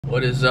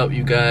What is up,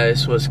 you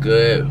guys? What's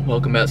good?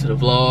 Welcome back to the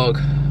vlog.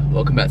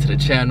 Welcome back to the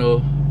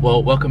channel.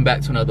 Well, welcome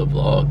back to another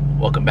vlog.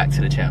 Welcome back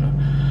to the channel.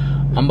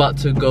 I'm about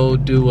to go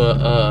I'm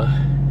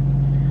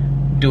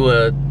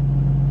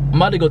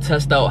about to go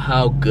test out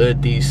how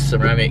good these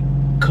ceramic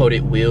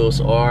coated wheels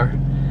are.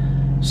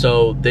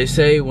 So they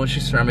say once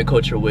you ceramic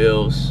coat your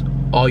wheels,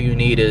 all you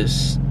need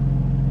is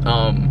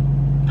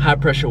high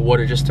pressure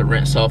water just to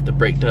rinse off the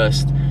brake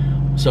dust.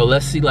 So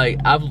let's see, like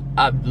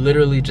I've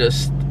literally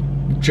just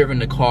driven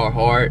the car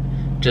hard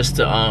just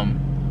to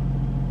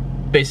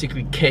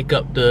basically cake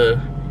up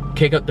the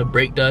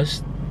brake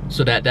dust,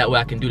 so that way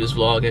I can do this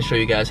vlog and show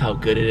you guys how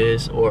good it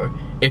is, or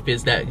if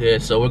it's that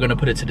good. So we're gonna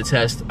put it to the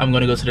test. I'm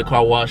gonna go to the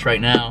car wash right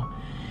now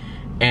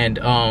and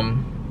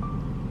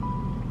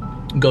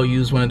go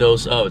use one of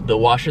those the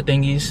washer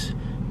thingies,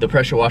 the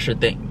pressure washer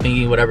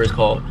thingy, whatever it's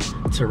called,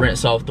 to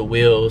rinse off the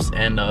wheels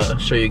and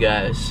show you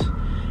guys.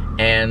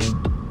 And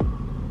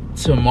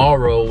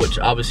tomorrow, which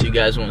obviously you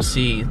guys won't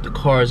see, the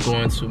car is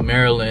going to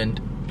Maryland,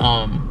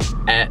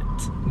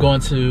 going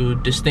to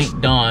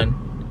Distinct Dawn,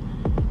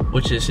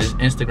 which is his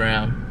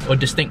Instagram, or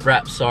Distinct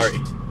Wrap, sorry,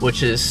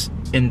 which is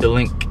in the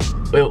link.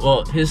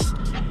 Well, his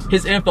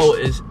info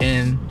is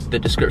in the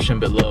description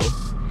below,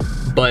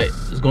 but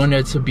it's going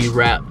there to be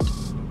wrapped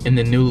in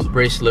the new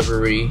race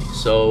livery.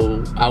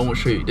 So I won't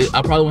show you.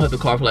 I probably won't have the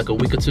car for like a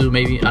week or two,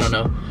 maybe, I don't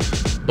know.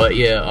 But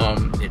yeah,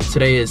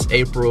 today is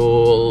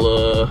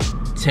April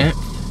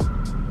 10th.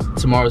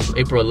 Tomorrow's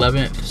April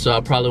 11th, so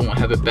I probably won't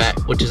have it back,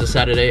 which is a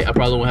Saturday. I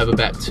probably won't have it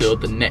back till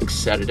the next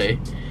Saturday,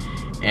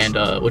 and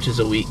which is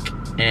a week.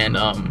 And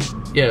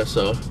yeah,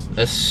 so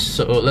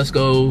let's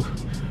go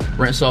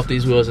rinse off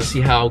these wheels and see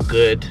how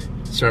good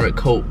ceramic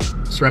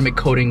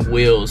coating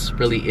wheels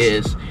really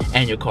is,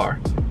 and your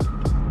car.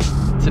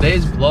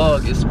 Today's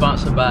vlog is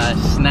sponsored by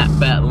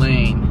Snapback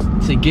Lane.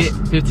 To get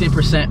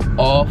 15%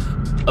 off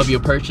of your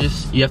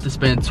purchase, you have to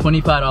spend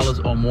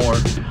 $25 or more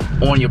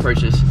on your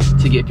purchase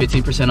to get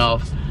 15%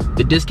 off.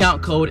 The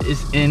discount code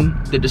is in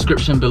the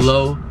description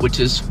below, which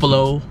is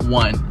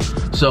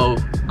FLOW1. So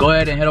go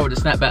ahead and head over to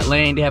Snapback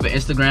Lane. They have an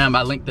Instagram. I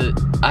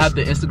have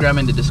the Instagram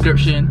in the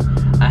description.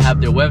 I have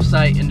their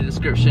website in the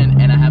description,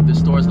 and I have the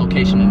store's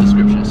location in the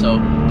description. So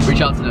reach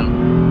out to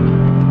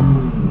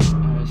them.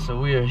 Alright, so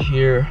we are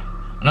here.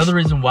 Another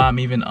reason why I'm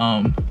even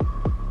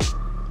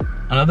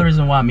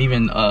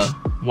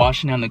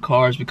washing down the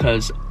car is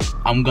because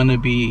I'm gonna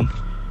be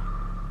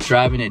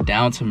driving it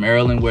down to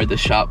Maryland, where the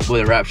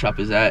wrap shop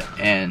is at,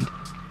 and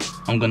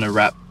I'm gonna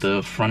wrap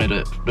the front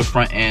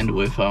front end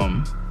with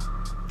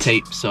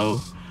tape.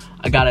 So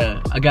I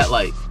got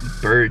like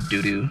bird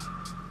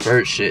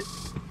shit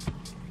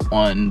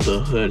on the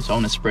hood, so I'm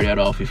gonna spray that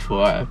off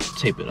before I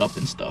tape it up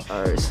and stuff.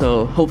 All right,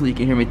 so hopefully you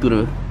can hear me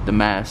through the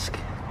mask,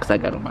 because I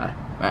got on my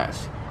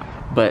mask.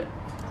 But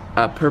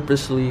I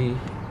purposely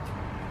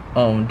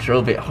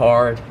drove it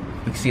hard.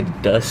 You can see the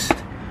dust.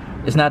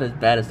 It's not as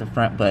bad as the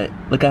front, but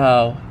look at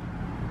how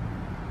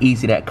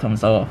easy that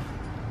comes off.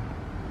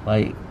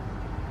 Like,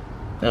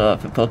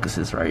 if it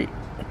focuses right.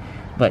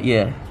 But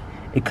yeah,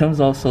 it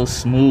comes off so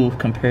smooth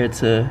compared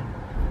to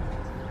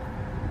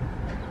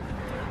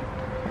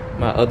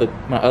my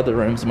other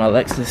rims, my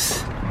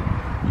Lexus.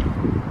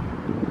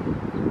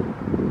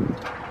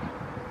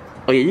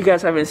 Oh yeah, you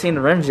guys haven't seen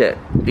the rims yet.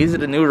 These are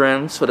the new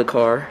rims for the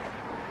car.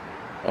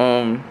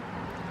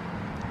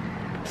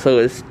 So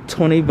it's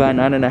 20 by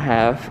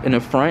 9.5 in the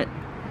front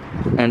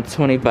and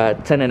 20 by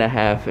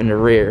 10.5 in the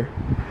rear.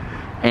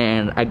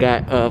 And I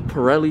got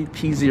Pirelli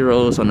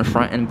P0s on the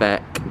front and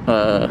back.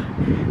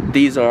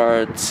 These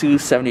are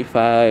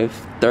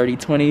 275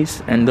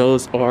 30/20s, and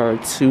those are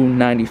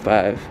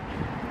 295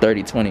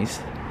 30/20s.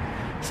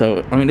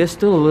 So I mean, there's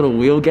still a little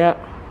wheel gap.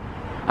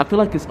 I feel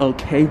like it's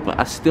okay, but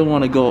I still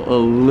want to go a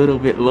little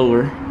bit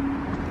lower.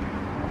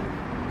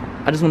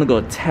 I just want to go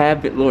a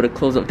tad bit lower to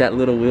close up that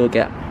little wheel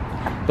gap.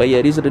 But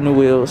yeah, these are the new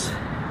wheels.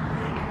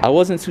 I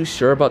wasn't too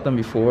sure about them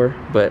before,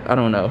 but I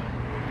don't know.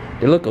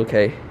 They look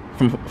okay.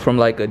 From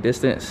like a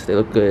distance, they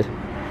look good.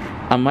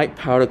 I might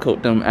powder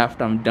coat them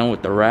after I'm done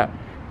with the wrap.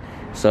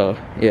 So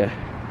yeah.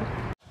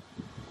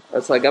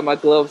 So I got my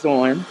gloves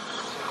on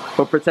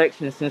for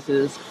protection since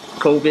it's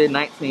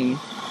COVID-19.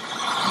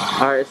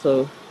 Alright,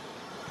 so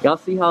y'all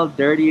see how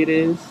dirty it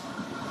is?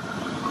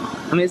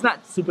 I mean, it's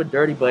not super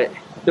dirty, but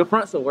the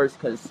fronts are worse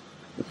because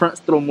the fronts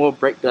throw more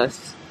brake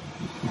dust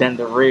than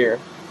the rear.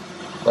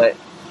 But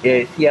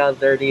yeah, see how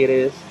dirty it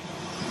is?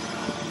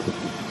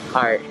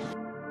 Alright.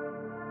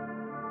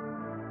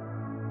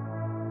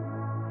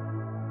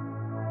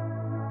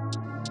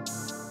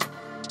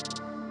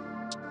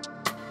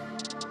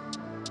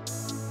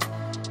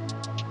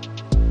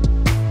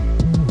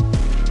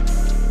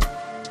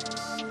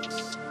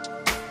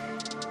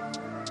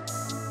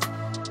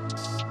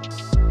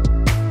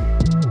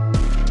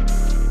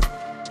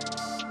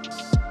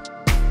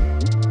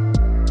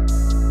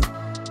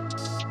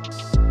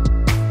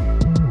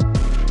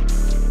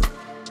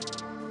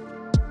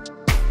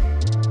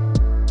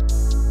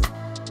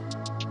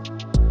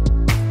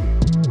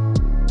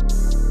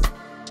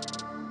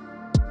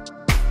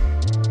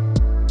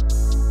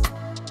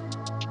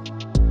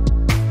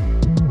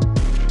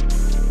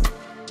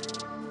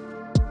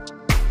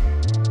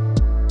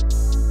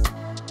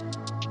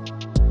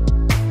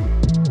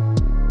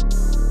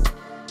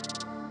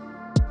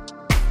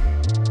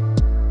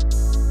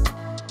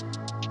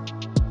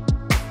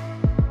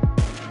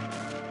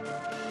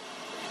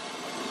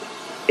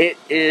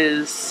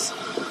 it's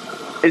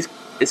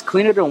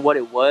cleaner than what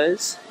it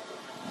was,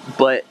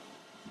 but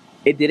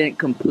it didn't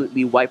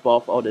completely wipe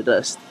off all the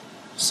dust.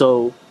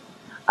 So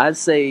I'd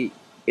say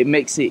it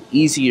makes it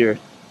easier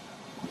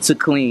to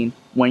clean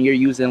when you're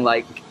using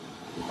like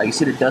you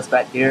see the dust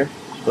back there.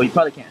 Well, you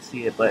probably can't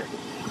see it, but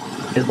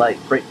it's like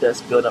brake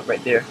dust build up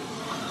right there.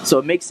 So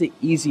it makes it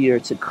easier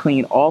to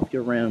clean off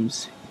your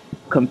rims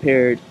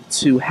compared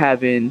to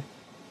having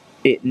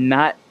it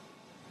not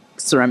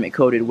ceramic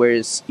coated,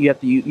 whereas you have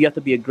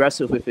to be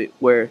aggressive with it,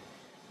 where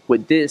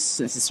with this,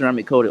 since it's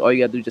ceramic coated, all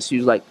you gotta do is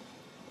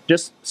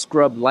just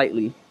scrub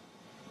lightly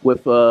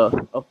with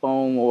a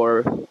foam,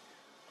 or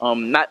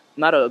not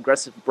an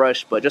aggressive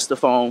brush, but just a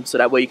foam, so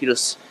that way you can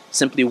just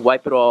simply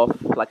wipe it off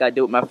like I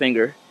did with my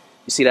finger.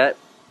 You see that?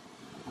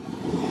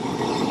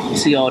 You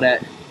see all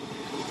that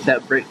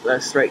brake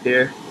dust right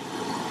there?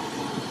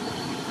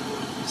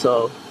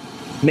 So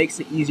makes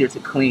it easier to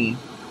clean.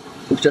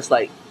 It's just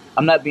like,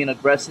 I'm not being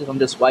aggressive, I'm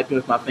just wiping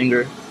with my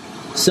finger.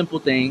 Simple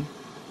thing.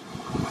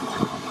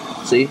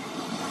 See?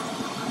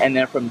 And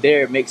then from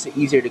there, it makes it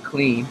easier to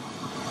clean.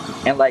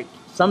 And like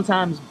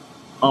sometimes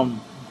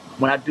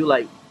when I do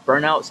like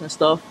burnouts and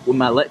stuff with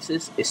my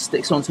Lexus, it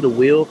sticks onto the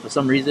wheel for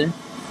some reason.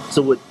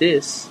 So with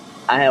this,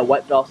 I had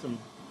wiped off some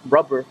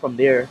rubber from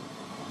there,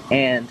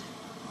 and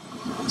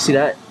see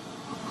that?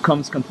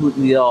 Comes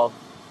completely off.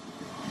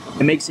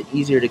 It makes it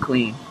easier to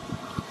clean.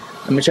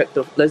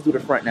 Let's do the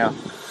front now.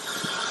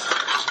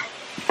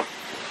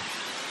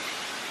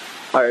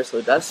 Alright,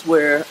 so that's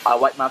where I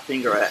wipe my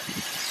finger at.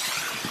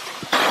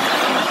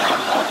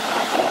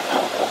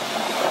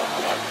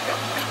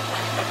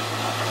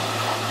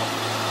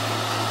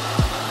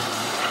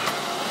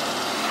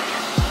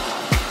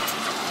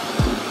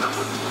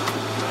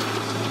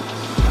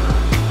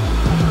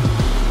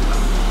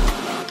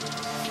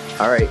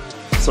 Alright,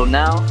 so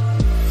now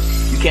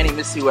you can't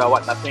even see where I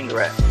wipe my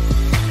finger at.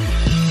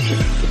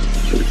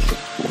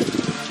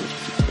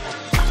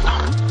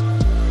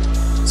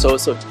 So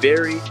it's a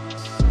very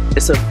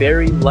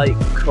light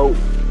coat.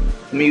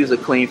 Let me use a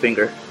clean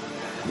finger.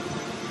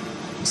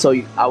 So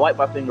I wipe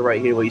my finger right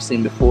here where you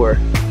seen before.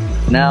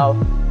 Now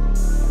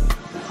it's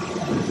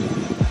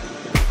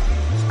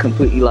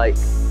completely light.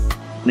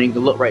 And then you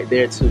can look right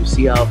there to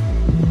see how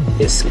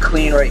it's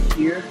clean right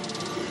here,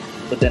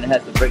 but then it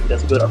has the brake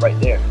dust built up right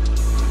there.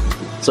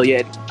 So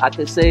yeah, I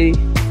could say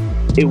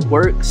it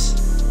works.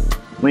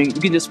 I mean,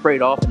 you can just spray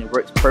it off and it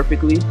works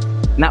perfectly.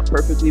 Not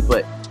perfectly,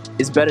 but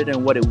it's better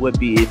than what it would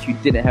be if you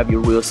didn't have your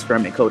wheels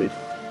ceramic coated.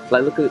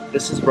 Like, look at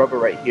this, is rubber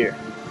right here.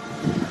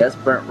 That's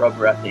burnt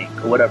rubber, I think,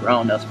 or whatever. I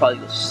don't know. It's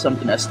probably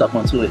something that's stuck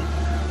onto it.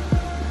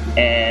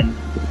 And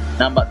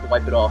now I'm about to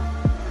wipe it off.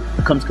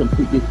 It comes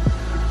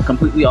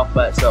completely off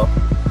by itself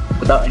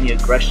without any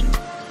aggression.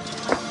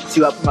 See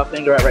where I put my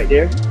finger at right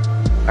there?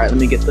 All right, let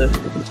me get the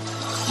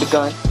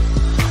gun.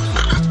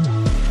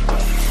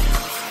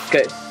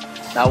 Okay,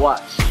 now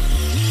watch.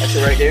 That's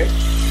it right there.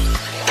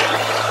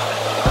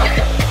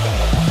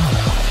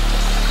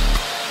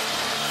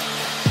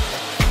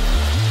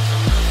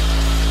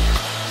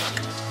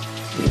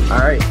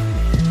 Alright,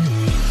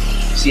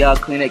 see how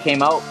clean it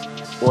came out?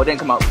 Well, it didn't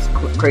come out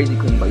crazy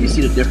clean, but you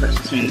see the difference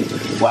between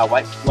where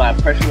I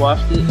pressure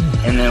washed it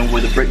and then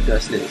where the brake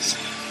dust is.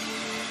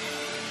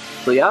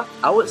 So yeah,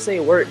 I would say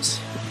it works.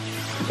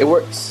 It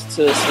works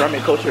to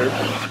ceramic coat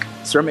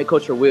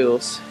your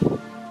wheels.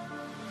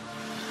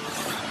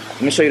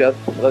 Let me show you the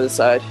other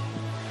side.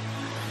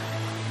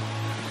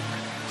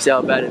 See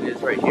how bad it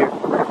is right here? You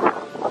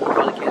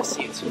probably can't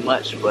see it too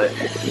much, but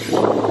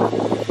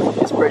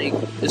it's pretty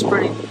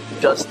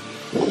dusty.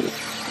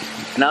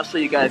 And I'll show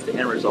you guys the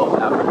end result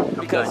after.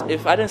 Because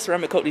if I didn't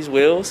ceramic coat these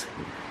wheels,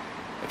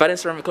 the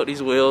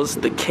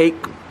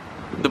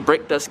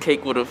brake dust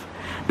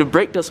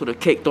would have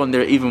caked on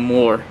there even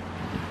more.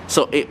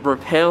 So it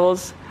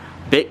repels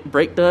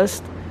brake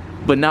dust,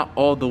 but not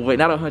all the way,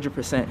 not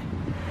 100%.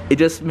 It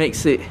just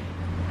makes it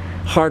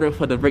harder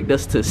for the brake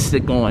dust to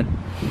stick on,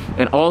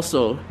 and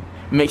also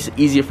makes it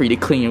easier for you to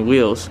clean your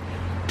wheels.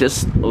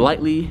 Just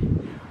lightly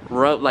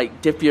rub,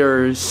 like dip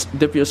your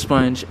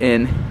sponge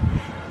in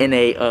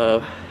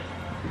a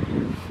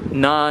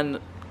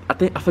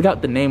I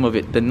forgot the name of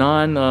it, the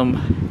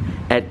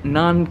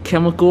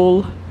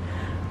non-chemical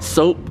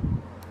soap,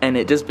 and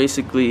it just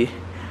basically,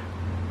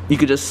 you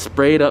could just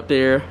spray it up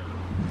there,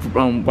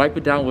 wipe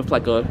it down with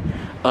like a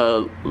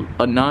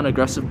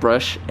non-aggressive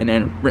brush, and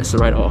then rinse it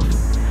right off.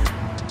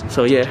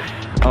 So yeah,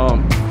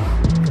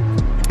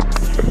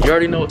 you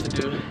already know what to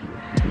do.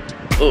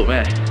 Oh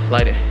man,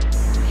 light it.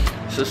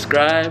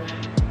 Subscribe,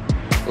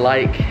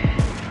 like,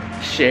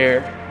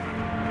 share.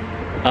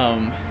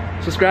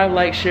 Subscribe,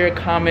 like, share,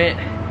 comment.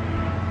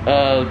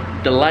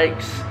 The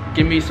likes,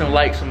 give me some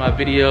likes on my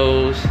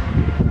videos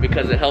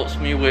because it helps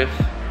me with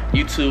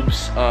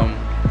YouTube's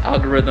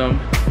algorithm.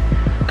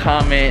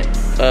 Comment,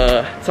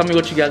 tell me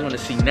what you guys want to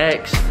see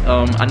next.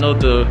 I know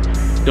the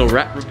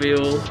wrap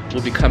reveal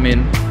will be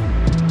coming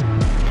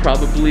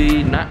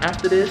probably not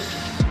after this,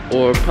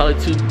 or probably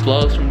 2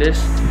 vlogs from this,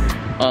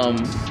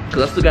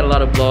 because I still got a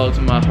lot of vlogs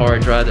on my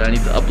hard drive that I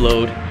need to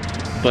upload.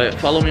 But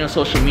follow me on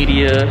social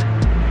media.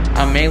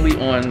 I'm mainly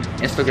on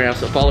Instagram,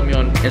 so follow me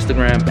on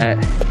Instagram at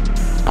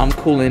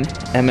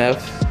I'mCoolinMF.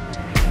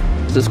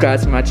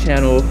 Subscribe to my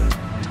channel,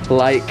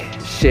 like,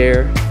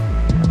 share.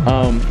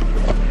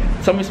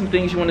 Tell me some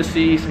things you want to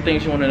see, some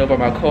things you want to know about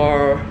my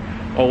car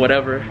or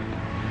whatever.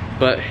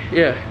 But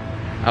yeah,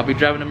 I'll be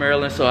driving to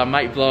Maryland, so I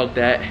might vlog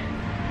that.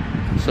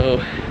 So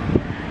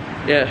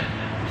yeah,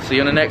 see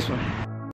you on the next one.